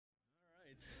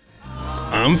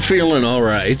I'm feeling all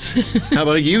right. How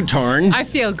about you, Tarn? I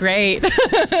feel great.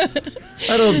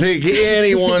 I don't think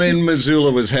anyone in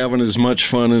Missoula was having as much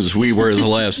fun as we were the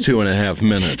last 2.5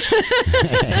 minutes.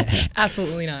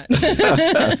 Absolutely not.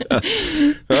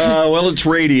 Well, it's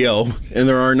radio, and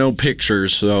there are no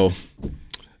pictures, so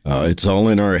it's all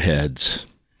in our heads.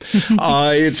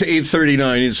 It's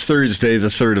 8:39. It's Thursday, the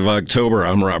 3rd of October.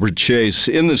 I'm Robert Chase.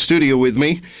 In the studio with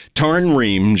me, Tarn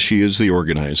Ream. She is the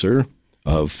organizer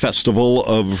of Festival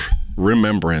of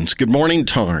Remembrance. Good morning,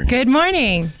 Tarn. Good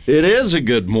morning. It is a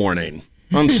good morning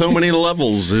on so many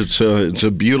levels. It's a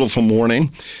beautiful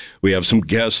morning. We have some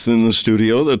guests in the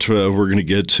studio that we're going to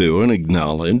get to and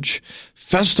acknowledge.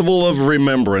 Festival of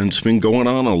Remembrance been going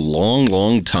on a long,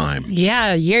 long time.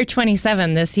 Yeah, year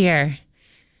 27 this year.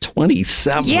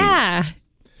 27. Yeah.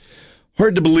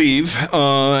 Hard to believe.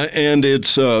 And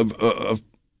it's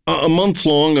a month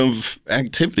long of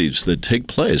activities that take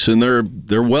place, and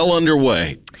they're well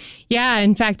underway. Yeah,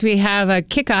 in fact, we have a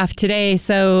kickoff today.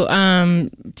 So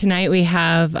tonight we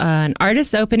have an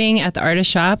artist opening at the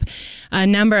Artist Shop, a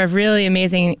number of really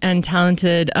amazing and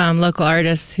talented local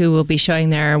artists who will be showing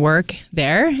their work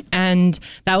there. And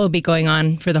that will be going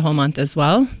on for the whole month as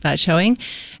well, that showing.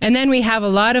 And then we have a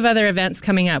lot of other events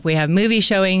coming up. We have movie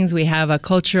showings. We have a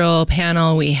cultural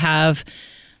panel. We have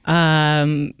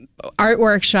art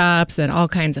workshops and all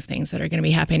kinds of things that are going to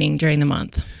be happening during the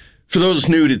month. For those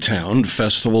new to town,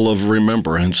 Festival of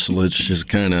Remembrance, let's just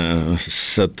kind of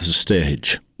set the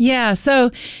stage. Yeah,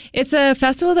 so it's a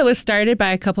festival that was started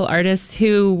by a couple artists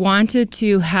who wanted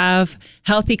to have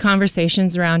healthy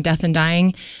conversations around death and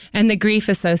dying and the grief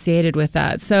associated with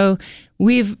that. So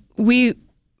we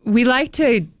like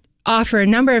to offer a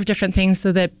number of different things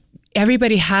so that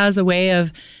everybody has a way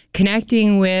of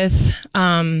connecting with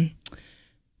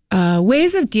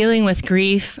ways of dealing with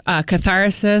grief,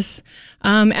 catharsis,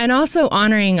 and also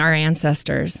honoring our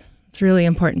ancestors. It's a really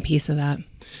important piece of that.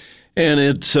 And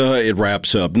it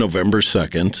wraps up November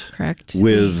 2nd. Correct.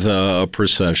 With a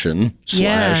procession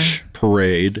 /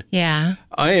 parade. Yeah.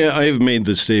 I've made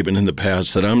the statement in the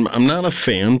past that I'm not a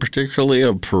fan particularly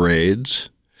of parades.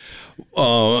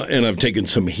 And I've taken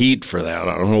some heat for that.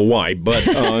 I don't know why, but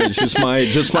it's just my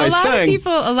thing.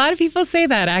 A lot of people say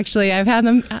that, actually. I've had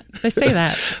them say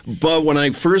that. But when I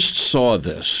first saw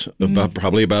this,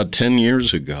 probably about 10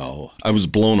 years ago, I was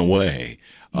blown away.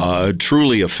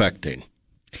 Truly affecting.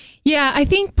 Yeah, I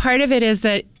think part of it is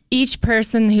that each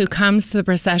person who comes to the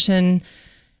procession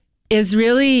is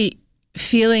really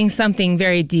feeling something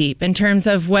very deep in terms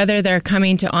of whether they're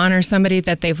coming to honor somebody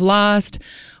that they've lost,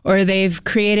 or they've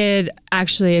created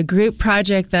actually a group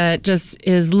project that just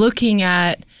is looking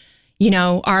at,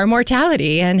 our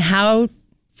mortality and how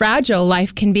fragile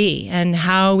life can be and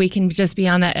how we can just be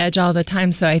on that edge all the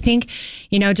time. So I think,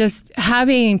 just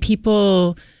having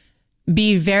people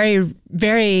be very,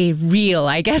 very real,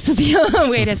 I guess is the only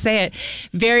way to say it,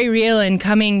 very real and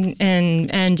coming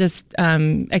and just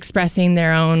expressing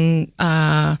their own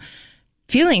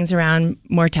feelings around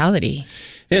mortality.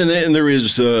 And there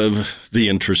is the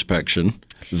introspection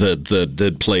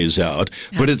that plays out,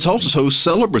 but it's also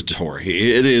celebratory.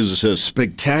 It is a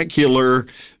spectacular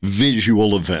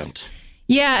visual event.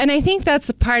 Yeah, and I think that's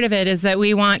a part of it, is that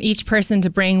we want each person to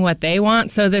bring what they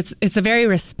want. So it's a very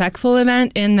respectful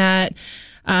event in that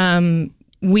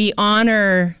we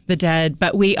honor the dead,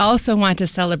 but we also want to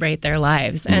celebrate their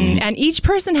lives. And each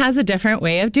person has a different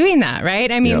way of doing that, right?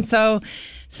 I mean, Yep.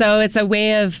 So it's a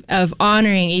way of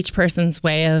honoring each person's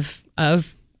way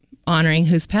of honoring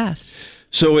who's passed.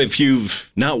 So if you've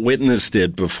not witnessed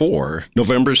it before,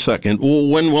 November 2nd,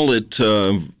 when will it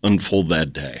unfold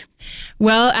that day?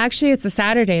 Well, actually, it's a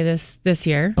Saturday this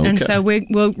year, Okay. and so we're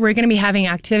going to be having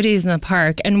activities in the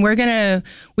park, and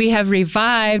we have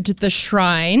revived the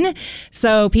shrine,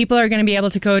 so people are going to be able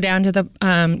to go down to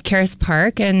the Caris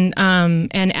Park and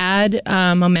add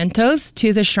mementos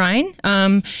to the shrine,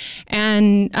 and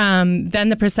then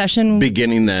the procession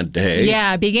Beginning that day.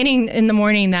 Yeah, beginning in the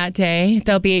morning that day.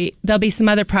 There'll be some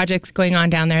other projects going on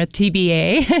down there,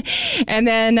 TBA, and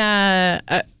then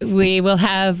we will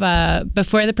have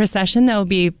before the procession. There will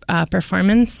be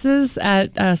performances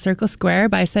at Circle Square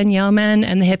by Sun Yelman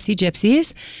and the Hipsy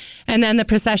Gypsies. And then the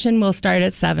procession will start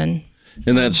at 7.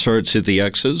 And that starts at the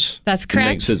X's? That's correct.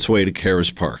 It makes its way to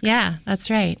Caris Park. Yeah, that's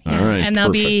right. All Yeah. right, And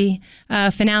there'll perfect. be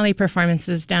finale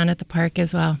performances down at the park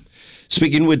as well.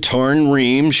 Speaking with Tarn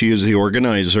Ream, she is the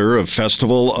organizer of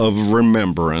Festival of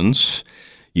Remembrance.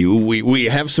 we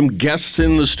have some guests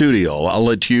in the studio. I'll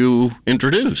let you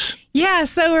introduce. Yeah,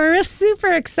 so we're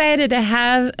super excited to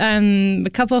have a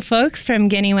couple folks from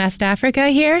Guinea, West Africa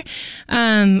here.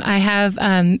 I have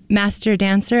master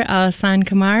dancer Alassane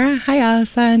Kamara. Hi,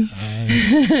 Alassane.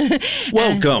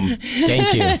 Welcome.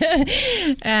 Thank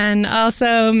you. And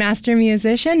also master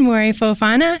musician Maury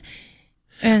Fofana.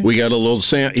 We got a little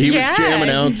he was jamming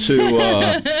out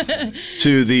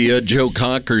to the Joe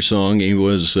Cocker song. He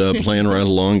was playing right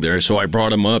along there, so I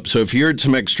brought him up. So if you heard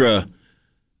some extra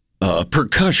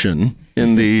percussion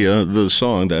in the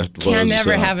song, that can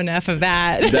never have enough of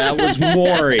that. That was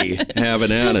Maury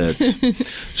having at it.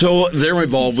 So they're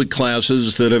involved with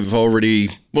classes that have already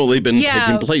they've been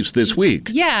taking place this week.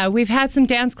 Yeah, we've had some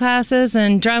dance classes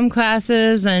and drum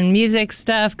classes and music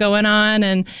stuff going on,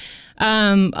 and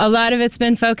a lot of it's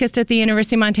been focused at the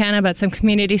University of Montana, but some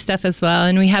community stuff as well.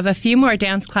 And we have a few more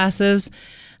dance classes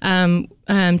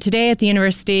today at the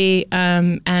university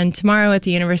and tomorrow at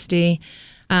the university,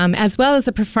 as well as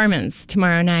a performance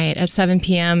tomorrow night at 7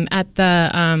 p.m. at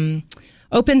the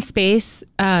Open Space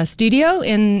studio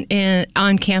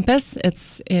on campus.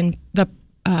 It's in the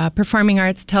Performing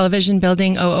Arts Television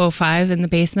Building 005 in the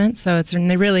basement. So it's a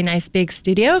really nice big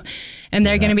studio. And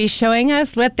they're going to be showing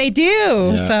us what they do.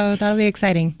 Yeah. So that'll be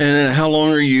exciting. And how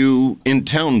long are you in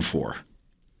town for?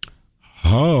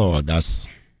 Oh,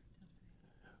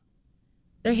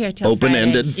 they're here till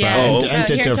open-ended. Friday. Yeah.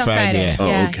 Ended till Friday.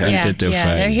 Oh, okay. Yeah, Friday.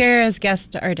 They're here as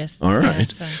guest artists. All right.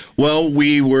 So. Well,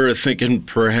 we were thinking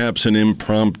perhaps an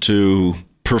impromptu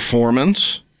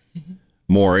performance.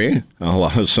 Maury,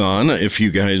 Alassane, if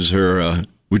you guys are,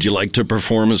 would you like to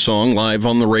perform a song live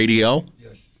on the radio?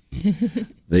 Yes.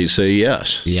 They say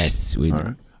yes. Yes.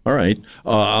 All right.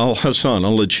 Alassane,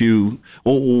 I'll let you,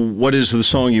 what is the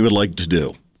song you would like to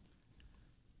do?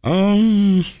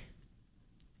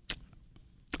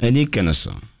 Any kind of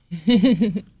song.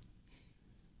 You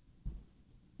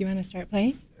want to start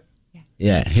playing?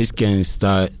 Yeah, he can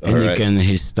start.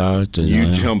 He start.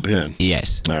 You jump in.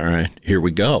 Yes. All right. Here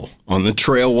we go. On the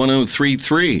Trail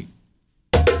 103.3.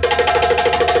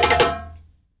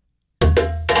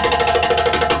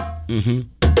 Mm-hmm.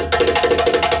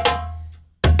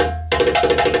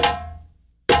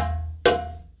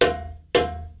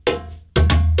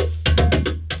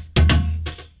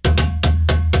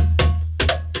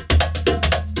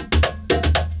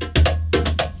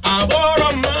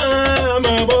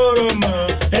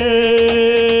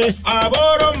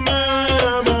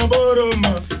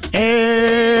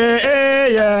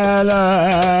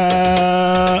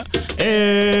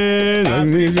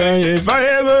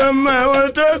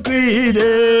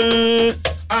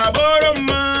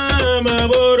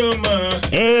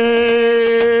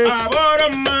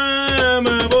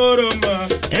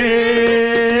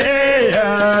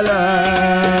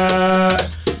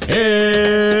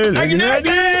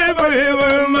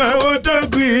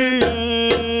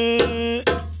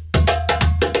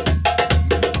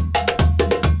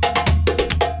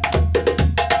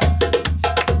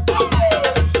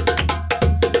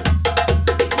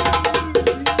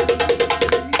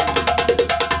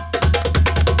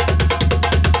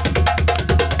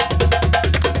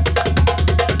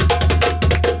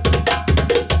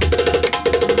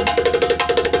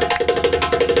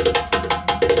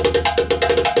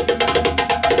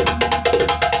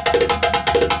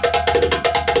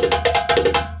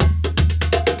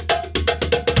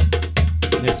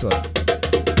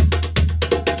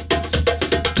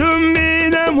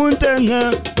 Tumbina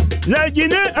Montana, la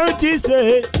Guinée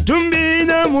Antisse,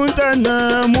 Tumbina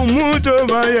Montana, Mumuto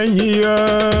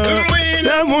Mayania.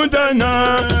 Tumbina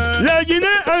Montana, la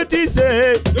Guinée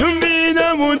Antisse,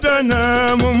 Tumbina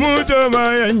Montana, Mumuto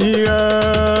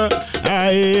Mayania.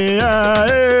 Aye,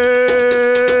 aye,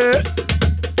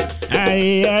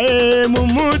 aye, aye,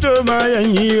 Mumuto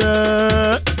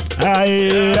Mayania.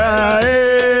 Aye, aye.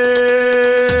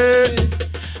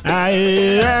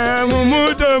 Aye,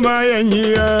 mumuto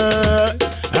mayania.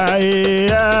 Aye,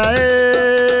 aye.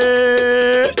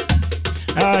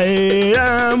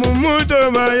 Aye,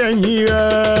 mumuto mayania.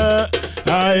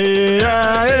 Aye,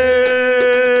 aye.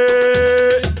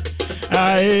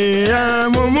 Aye,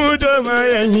 mumuto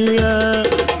mayania.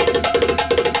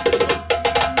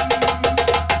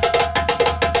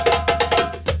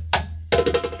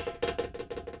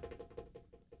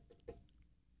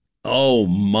 Oh,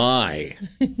 my.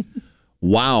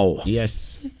 Wow.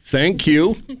 Yes. Thank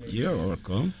you. You're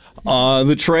welcome.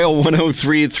 The Trail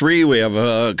 103.3, we have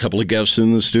a couple of guests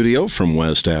in the studio from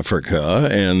West Africa,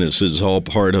 and this is all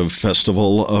part of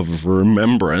Festival of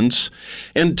Remembrance.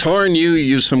 And Tarn,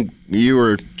 you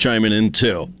were chiming in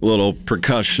too, a little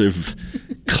percussive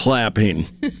clapping,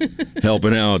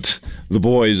 helping out the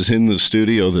boys in the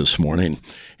studio this morning.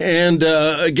 And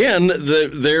again,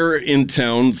 they're in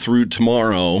town through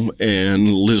tomorrow,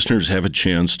 and listeners have a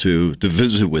chance to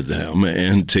visit with them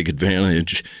and take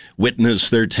advantage, witness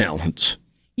their talents.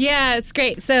 Yeah, it's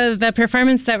great. So the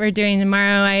performance that we're doing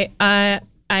tomorrow, I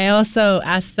also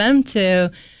asked them to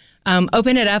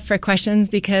open it up for questions,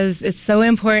 because it's so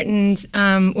important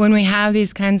when we have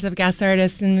these kinds of guest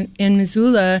artists in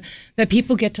Missoula that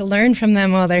people get to learn from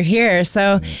them while they're here.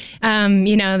 So,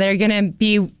 they're going to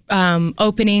be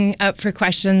opening up for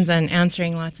questions and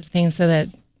answering lots of things so that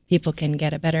people can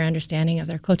get a better understanding of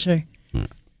their culture.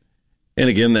 And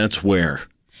again, that's where?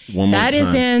 One more That time.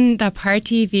 is in the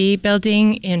PAR-TV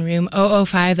building in room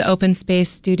 005, the open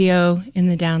space studio in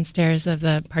the downstairs of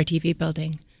the PAR-TV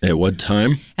building. At what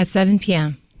time? At 7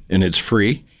 p.m. And it's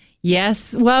free?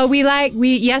 Yes. Well,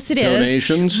 yes, it is.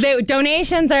 Donations?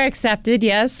 Donations are accepted,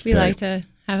 yes. We like to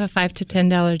have a $5 to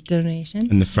 $10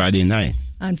 donation. On the Friday night.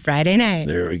 On Friday night.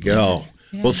 There we go.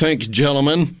 Yeah. Well, thank you,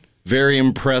 gentlemen. Very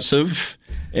impressive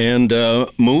and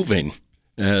moving,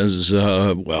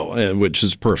 which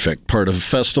is perfect. Part of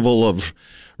Festival of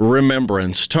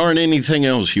Remembrance. Tarn, anything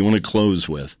else you want to close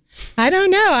with? I don't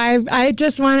know. I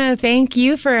just want to thank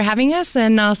you for having us,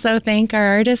 and also thank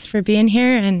our artists for being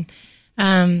here, and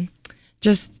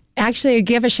just actually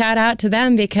give a shout out to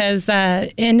them, because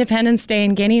Independence Day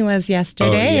in Guinea was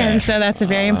yesterday, and so that's a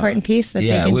very important piece.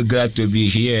 We're glad to be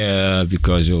here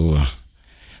because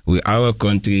our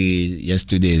country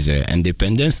yesterday is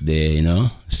Independence Day,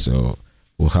 so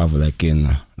we have a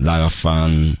lot of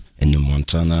fun in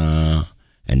Montana,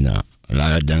 and a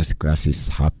lot of dance classes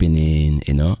happening,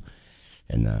 and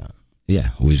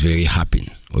we're very happy.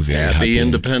 We're very happy.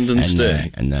 Independence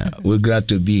Day. And we're glad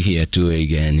to be here too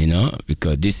again,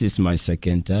 because this is my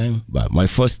second time, but my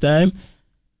first time,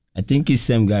 I think it's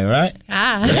same guy, right?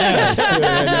 Yeah. So,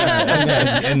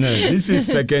 and this is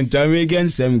second time again,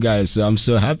 same guy. So I'm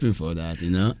so happy for that,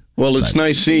 Well, it's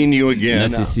nice seeing you again.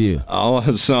 Nice to see you. Al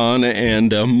Hassan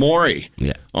and Maury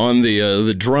on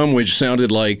the drum, which sounded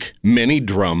like many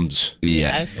drums.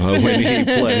 Yes. When he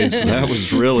plays. That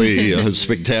was really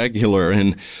spectacular.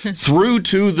 And through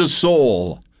to the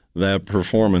soul, that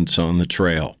performance on the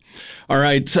trail. All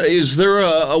right. Is there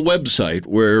a website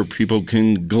where people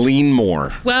can glean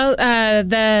more? Well,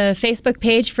 the Facebook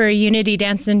page for Unity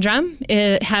Dance and Drum,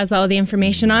 it has all the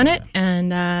information on it,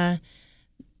 and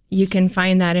you can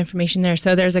find that information there.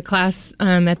 So there's a class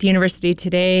at the university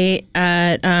today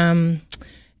at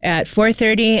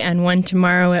 4:30 and one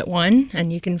tomorrow at 1,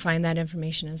 and you can find that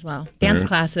information as well. Dance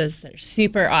classes, they're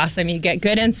super awesome. You get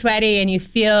good and sweaty, and you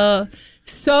feel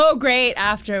so great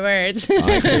afterwards.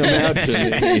 I can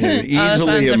imagine.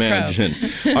 Easily imagine.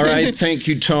 All right. Thank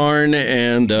you, Tarn.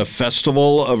 And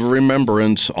Festival of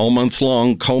Remembrance all month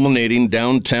long, culminating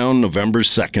downtown November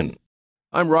 2nd.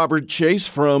 I'm Robert Chase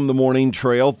from The Morning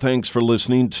Trail. Thanks for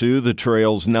listening to the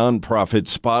Trail's Nonprofit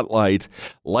Spotlight.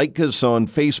 Like us on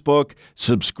Facebook,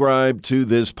 subscribe to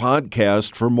this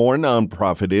podcast for more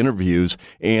nonprofit interviews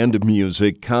and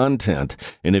music content.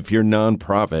 And if your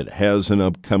nonprofit has an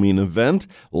upcoming event,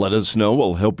 let us know.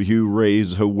 We'll help you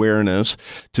raise awareness.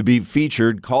 To be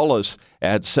featured, call us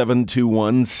at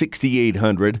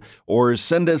 721-6800 or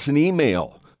send us an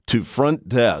email to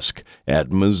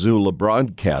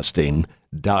frontdesk@MissoulaBroadcasting.com.